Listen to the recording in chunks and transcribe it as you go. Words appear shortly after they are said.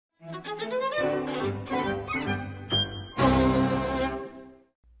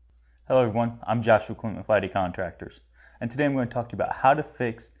Hello everyone, I'm Joshua Clint with Lighty Contractors, and today I'm going to talk to you about how to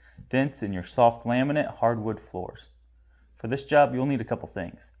fix dents in your soft laminate hardwood floors. For this job, you'll need a couple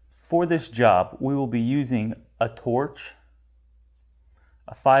things. For this job, we will be using a torch,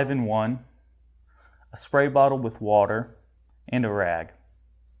 a 5-in-1, a spray bottle with water, and a rag.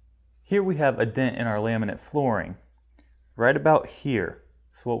 Here we have a dent in our laminate flooring, right about here.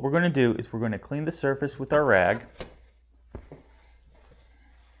 So what we're going to do is we're going to clean the surface with our rag.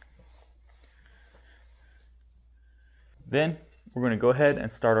 Then we're going to go ahead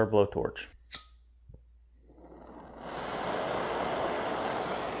and start our blowtorch.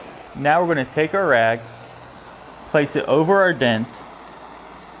 Now we're going to take our rag, place it over our dent,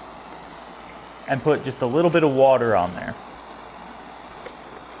 and put just a little bit of water on there.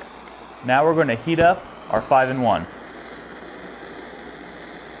 Now we're going to heat up our 5-in-1.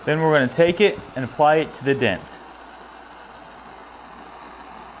 Then we're going to take it and apply it to the dent.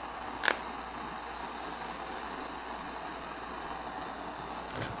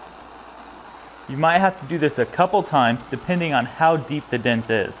 You might have to do this a couple times depending on how deep the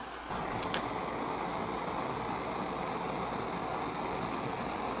dent is.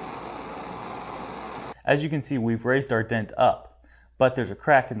 As you can see, we've raised our dent up, but there's a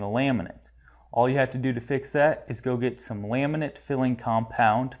crack in the laminate. All you have to do to fix that is go get some laminate filling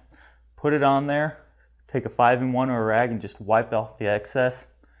compound, put it on there, take a 5-in-1 or a rag and just wipe off the excess,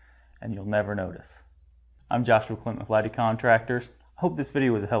 and you'll never notice. I'm Joshua Clint with Lighty Contractors. I hope this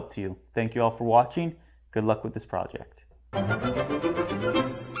video was a help to you. Thank you all for watching. Good luck with this project.